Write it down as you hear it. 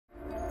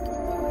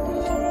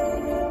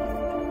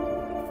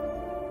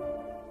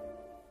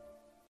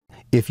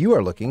If you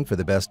are looking for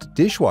the best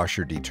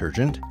dishwasher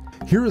detergent,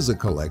 here is a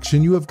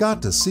collection you have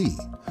got to see.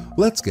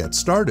 Let's get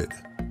started.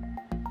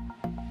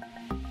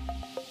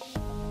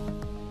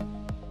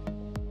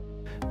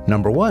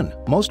 Number 1.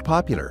 Most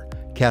popular,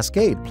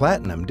 Cascade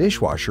Platinum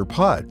Dishwasher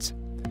Pods.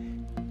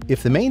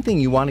 If the main thing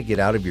you want to get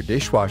out of your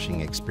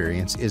dishwashing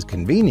experience is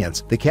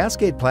convenience, the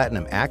Cascade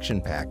Platinum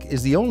Action Pack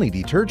is the only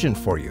detergent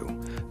for you.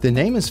 The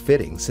name is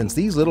fitting since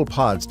these little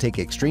pods take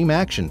extreme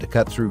action to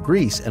cut through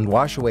grease and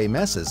wash away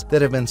messes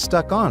that have been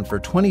stuck on for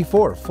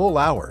 24 full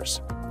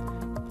hours.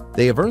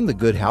 They have earned the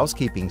Good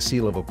Housekeeping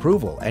seal of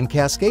approval, and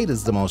Cascade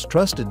is the most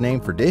trusted name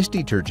for dish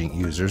detergent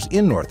users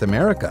in North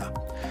America.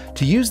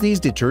 To use these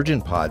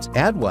detergent pods,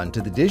 add one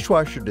to the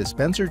dishwasher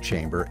dispenser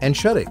chamber and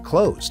shut it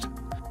closed.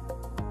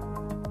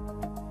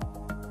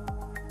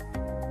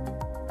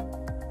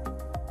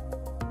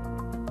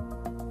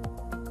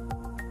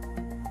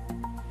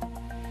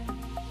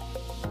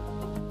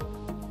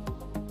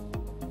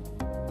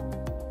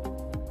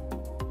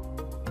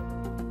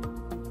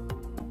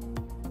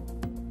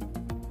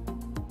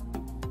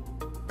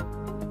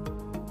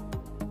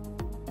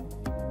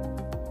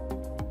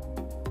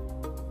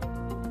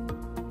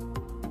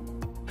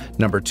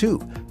 Number 2.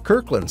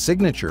 Kirkland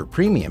Signature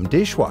Premium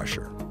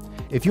Dishwasher.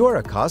 If you are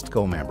a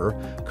Costco member,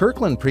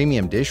 Kirkland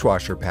Premium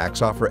Dishwasher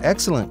Packs offer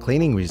excellent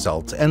cleaning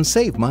results and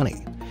save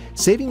money.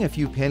 Saving a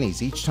few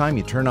pennies each time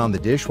you turn on the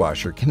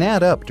dishwasher can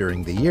add up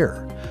during the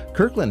year.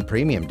 Kirkland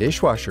Premium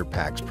Dishwasher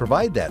Packs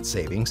provide that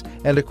savings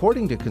and,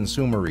 according to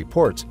Consumer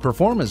Reports,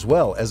 perform as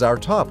well as our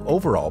top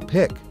overall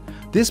pick.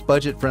 This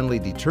budget-friendly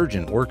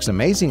detergent works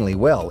amazingly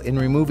well in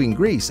removing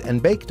grease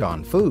and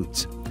baked-on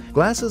foods.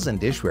 Glasses and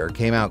dishware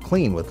came out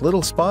clean with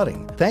little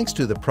spotting thanks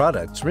to the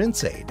product's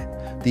rinse aid.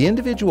 The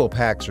individual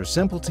packs are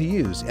simple to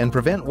use and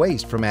prevent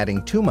waste from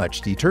adding too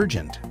much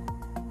detergent.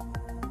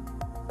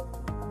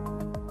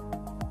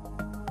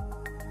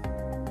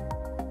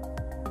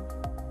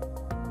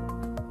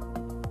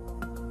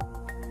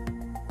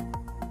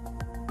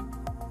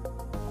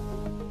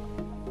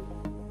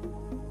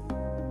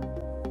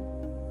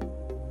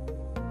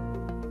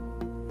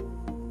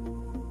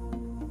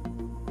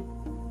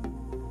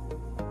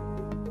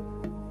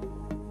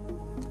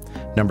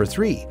 Number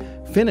 3.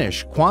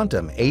 Finish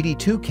Quantum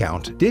 82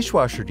 Count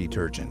Dishwasher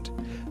Detergent.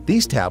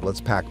 These tablets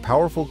pack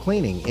powerful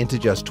cleaning into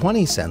just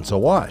 20 cents a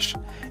wash.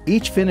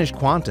 Each Finish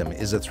Quantum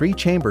is a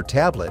 3-chamber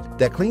tablet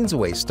that cleans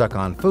away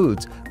stuck-on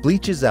foods,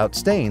 bleaches out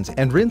stains,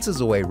 and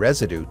rinses away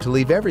residue to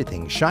leave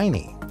everything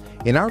shiny.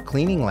 In our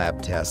cleaning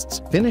lab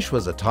tests, Finish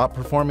was a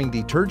top-performing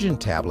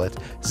detergent tablet,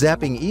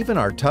 zapping even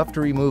our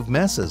tough-to-remove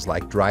messes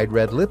like dried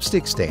red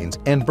lipstick stains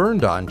and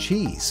burned-on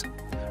cheese.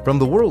 From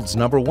the world's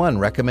 #1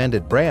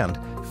 recommended brand,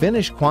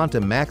 Finish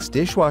Quantum Max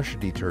Dishwasher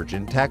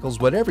Detergent tackles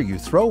whatever you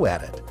throw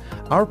at it.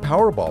 Our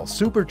Powerball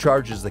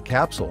supercharges the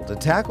capsule to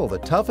tackle the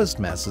toughest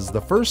messes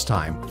the first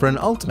time for an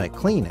ultimate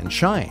clean and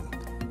shine.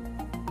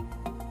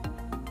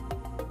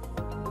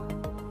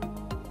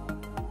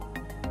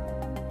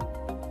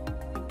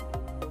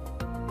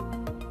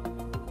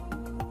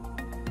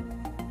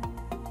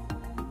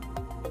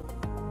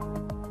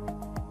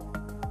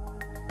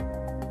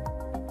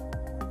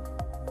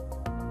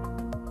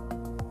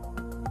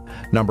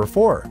 Number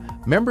 4.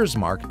 Members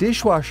Mark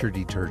Dishwasher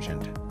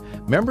Detergent.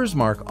 Members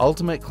Mark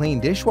Ultimate Clean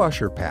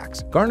Dishwasher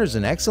Packs garners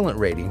an excellent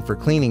rating for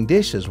cleaning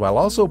dishes while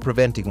also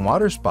preventing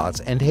water spots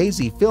and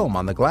hazy film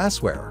on the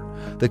glassware.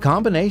 The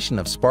combination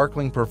of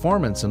sparkling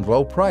performance and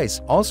low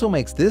price also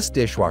makes this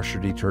dishwasher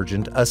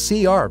detergent a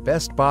CR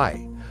Best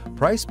Buy.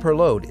 Price per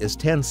load is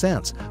 10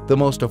 cents, the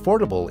most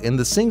affordable in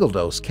the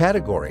single-dose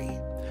category.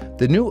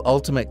 The new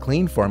Ultimate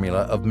Clean formula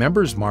of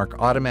Members Mark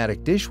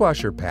automatic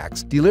dishwasher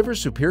packs delivers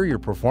superior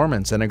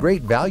performance and a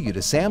great value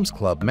to Sam's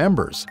Club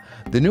members.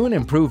 The new and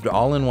improved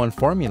all-in-one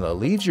formula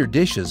leaves your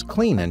dishes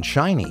clean and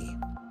shiny.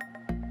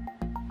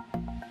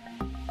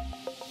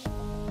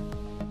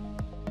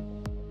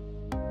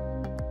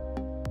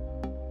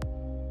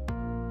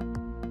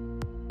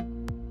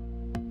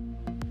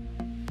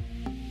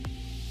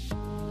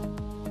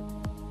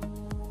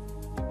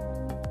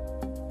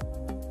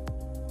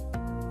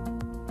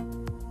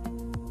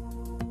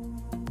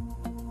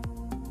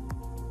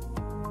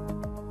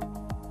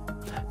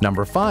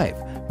 Number 5.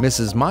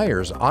 Mrs.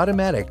 Meyer's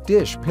Automatic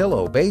Dish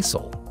Pillow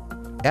Basil.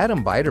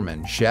 Adam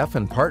Biderman, chef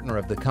and partner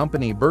of the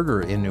company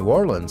Burger in New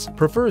Orleans,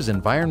 prefers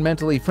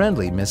environmentally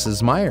friendly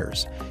Mrs.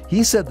 Meyer's.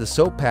 He said the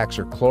soap packs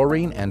are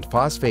chlorine and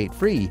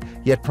phosphate-free,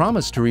 yet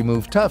promise to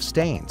remove tough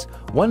stains.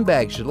 One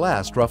bag should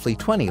last roughly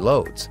 20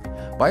 loads.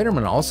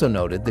 Biderman also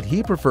noted that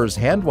he prefers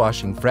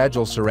hand-washing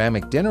fragile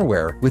ceramic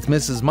dinnerware with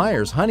Mrs.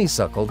 Meyer's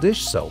honeysuckle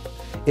dish soap.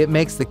 It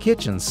makes the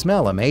kitchen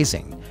smell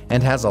amazing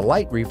and has a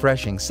light,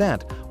 refreshing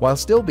scent while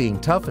still being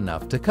tough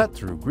enough to cut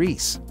through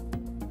grease.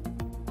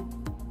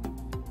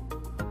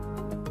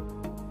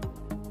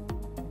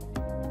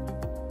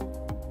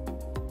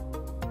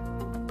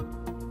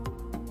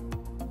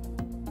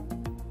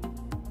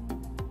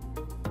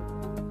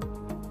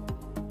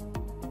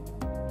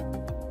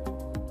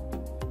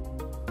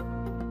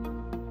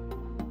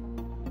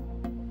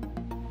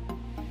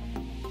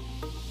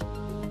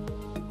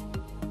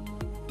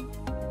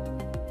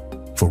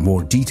 For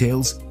more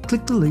details,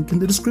 click the link in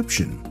the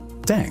description.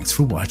 Thanks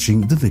for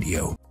watching the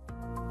video.